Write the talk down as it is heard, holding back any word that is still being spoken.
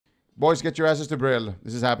Boys, get your asses to Brill.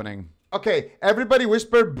 This is happening. Okay, everybody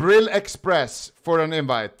whisper Brill Express for an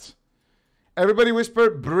invite. Everybody whisper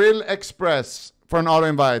Brill Express for an auto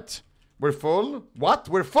invite. We're full? What?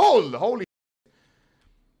 We're full! Holy.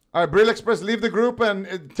 All right, Brill Express, leave the group and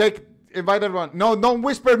invite everyone. No, don't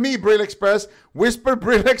whisper me, Brill Express. Whisper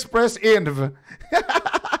Brill Express Inv.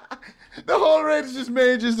 The whole raid is just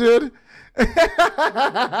mages, dude.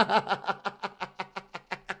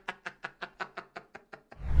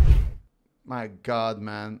 My God,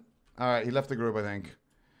 man. All right, he left the group, I think.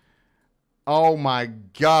 Oh my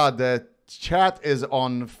God, the chat is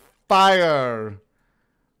on fire.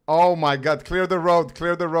 Oh my God, clear the road,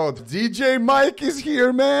 clear the road. DJ Mike is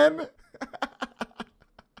here, man.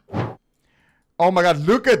 Oh my God,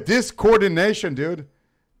 look at this coordination, dude.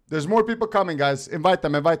 There's more people coming, guys. Invite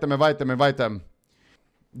them, invite them, invite them, invite them.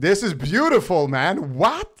 This is beautiful, man.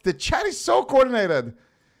 What? The chat is so coordinated.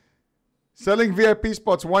 Selling VIP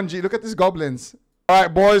spots, 1G. Look at these goblins. All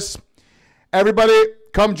right, boys. Everybody,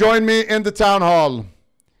 come join me in the town hall.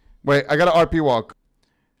 Wait, I got an RP walk.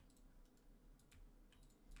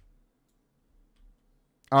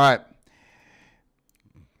 All right.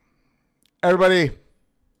 Everybody,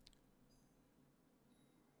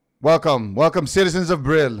 welcome. Welcome, citizens of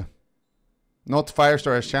Brill. Not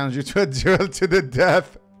Firestar has challenged you to a duel to the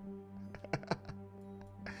death.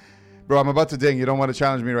 Bro, I'm about to ding. You don't want to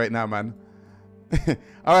challenge me right now, man.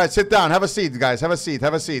 All right, sit down. Have a seat, guys. Have a seat.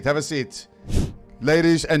 Have a seat. Have a seat.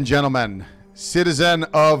 Ladies and gentlemen, citizen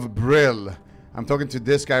of Brill. I'm talking to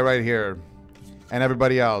this guy right here and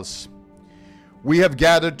everybody else. We have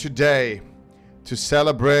gathered today to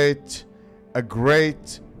celebrate a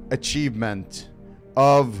great achievement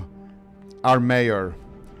of our mayor.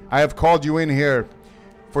 I have called you in here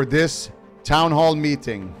for this town hall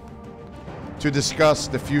meeting to discuss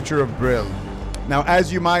the future of Brill. Now,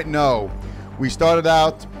 as you might know, we started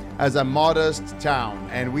out as a modest town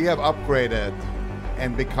and we have upgraded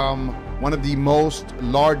and become one of the most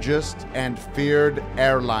largest and feared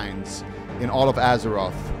airlines in all of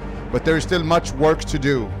Azeroth. But there is still much work to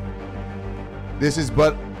do. This is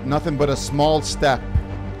but nothing but a small step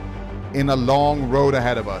in a long road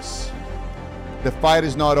ahead of us. The fight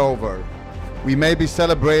is not over. We may be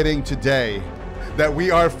celebrating today that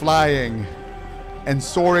we are flying and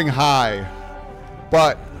soaring high,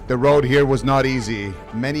 but the road here was not easy.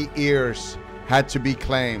 Many ears had to be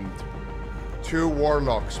claimed. 2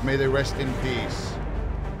 warlocks, may they rest in peace.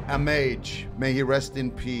 A mage, may he rest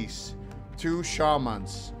in peace. 2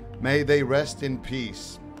 shamans, may they rest in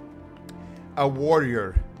peace. A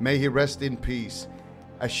warrior, may he rest in peace.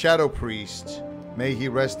 A shadow priest, may he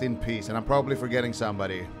rest in peace. And I'm probably forgetting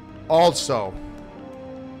somebody. Also,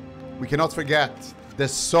 we cannot forget the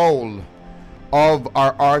soul of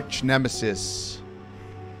our arch nemesis,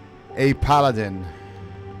 a paladin.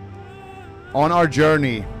 On our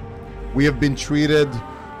journey, we have been treated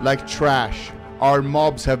like trash. Our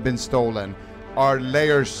mobs have been stolen. Our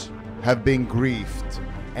layers have been griefed.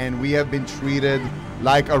 And we have been treated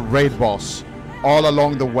like a raid boss all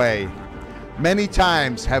along the way. Many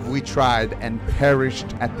times have we tried and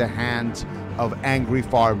perished at the hands of angry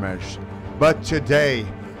farmers. But today,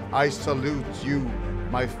 I salute you,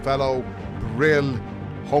 my fellow Brill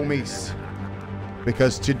homies,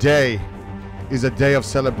 because today is a day of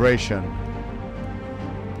celebration.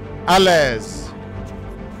 Allez!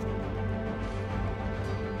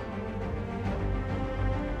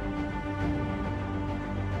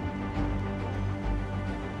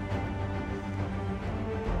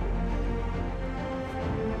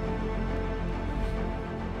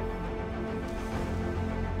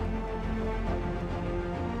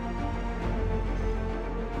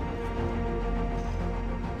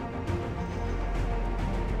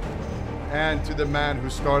 And to the man who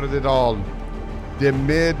started it all, the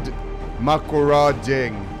mid-mak'gora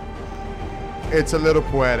ding. It's a little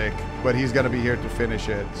poetic, but he's gonna be here to finish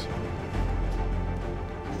it.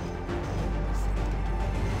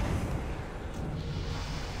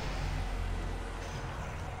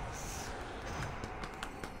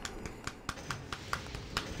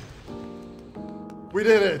 We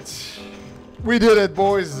did it. We did it,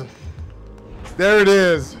 boys. There it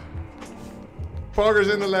is. Fogger's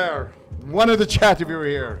in the lair. One of the chat if you were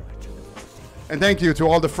here. And thank you to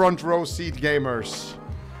all the front row seat gamers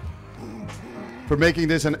for making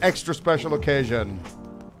this an extra special occasion.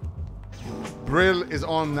 Brill is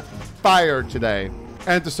on fire today.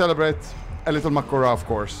 And to celebrate, a little mak'gora, of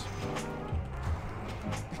course.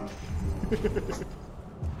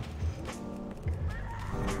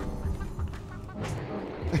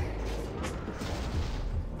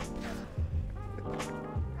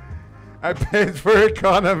 I paid for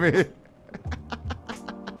economy.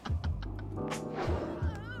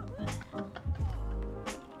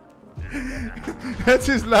 That's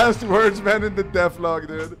his last words, man, in the devlog,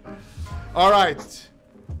 dude. All right.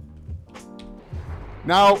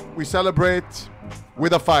 Now we celebrate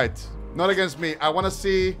with a fight. Not against me. I want to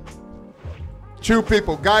see two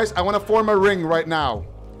people. Guys, I want to form a ring right now.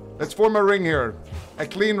 Let's form a ring here. A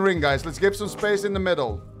clean ring, guys. Let's give some space in the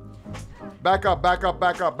middle. Back up, back up,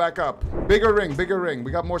 back up, back up. Bigger ring, bigger ring.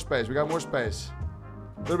 We got more space. We got more space.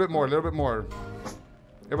 A little bit more, a little bit more.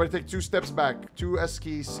 Everybody take 2 steps back. 2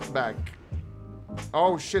 skis back.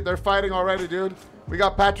 Oh, shit. They're fighting already, dude. We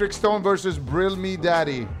got Patrick Stone versus Brill Me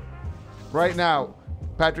Daddy. Right now.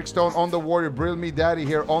 Patrick Stone on the Warrior, Brill Me Daddy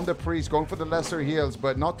here on the Priest, going for the lesser heals,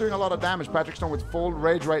 but not doing a lot of damage. Patrick Stone with full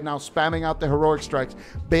rage right now, spamming out the heroic strikes.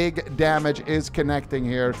 Big damage is connecting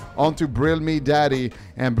here onto Brill Me Daddy,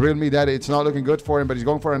 and Brill Me Daddy, it's not looking good for him, but he's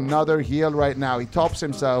going for another heal right now. He tops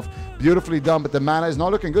himself, beautifully done, but the mana is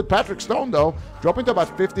not looking good. Patrick Stone, though, dropping to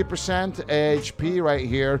about 50% HP right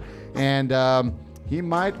here, and he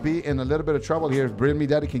might be in a little bit of trouble here if Brill Me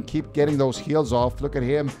Daddy can keep getting those heals off. Look at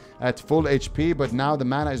him at full HP, but now the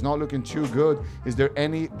mana is not looking too good. Is there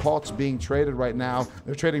any pots being traded right now?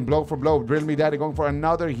 They're trading blow for blow. Brill Me Daddy going for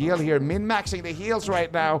another heal here. Min-maxing the heals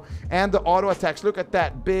right now and the auto attacks. Look at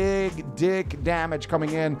that big dick damage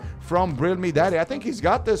coming in from Brill Me Daddy. I think he's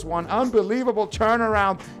got this one. Unbelievable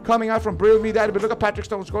turnaround coming out from Brill Me Daddy, but look at Patrick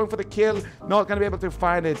Stone's going for the kill. Not going to be able to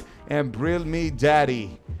find it, and Brill Me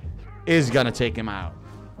Daddy is gonna take him out.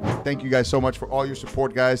 Thank you guys so much for all your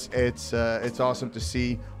support, guys. It's awesome to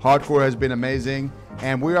see. Hardcore has been amazing,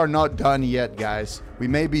 and we are not done yet, guys. We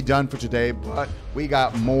may be done for today, but we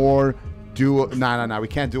got more duel. No, we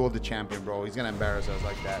can't duel the champion, bro. He's gonna embarrass us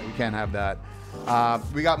like that. We can't have that.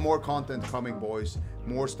 We got more content coming, boys.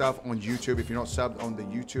 More stuff on YouTube. If you're not subbed on the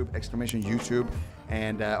YouTube, !YouTube.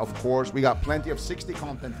 And of course, we got plenty of 60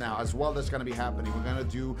 content now as well that's going to be happening. We're going to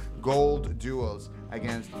do gold duels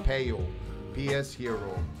against Peyo, PS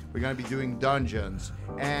Hero. We're going to be doing dungeons,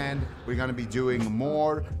 and we're going to be doing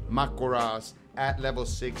more mak'goras at level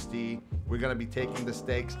 60. We're going to be taking the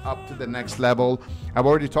stakes up to the next level. I've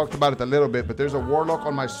already talked about it a little bit, but there's a warlock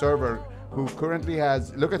on my server who currently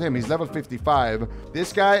has, look at him, he's level 55.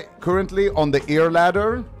 This guy currently on the ear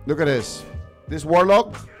ladder, look at this. This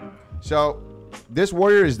warlock, so this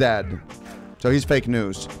warrior is dead. So he's fake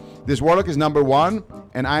news. This warlock is number 1,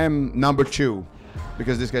 and I am number 2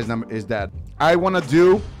 because this guy's is dead. I want to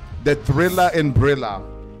do the Thrilla in Brilla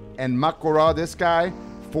and mak'gora this guy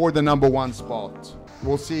for the number 1 spot.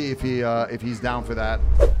 We'll see if he's down for that.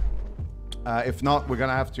 If not, we're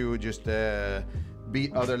gonna have to just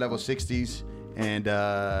beat other level 60s, and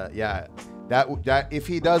yeah, that if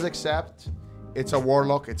he does accept, it's a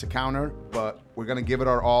warlock, it's a counter, but we're gonna give it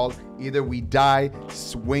our all. Either we die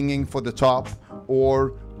swinging for the top,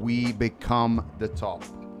 or we become the top.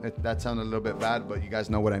 That sounded a little bit bad, but you guys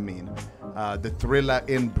know what I mean. The Thrilla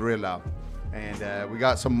in Brilla, and we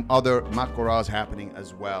got some other mak'goras happening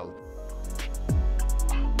as well.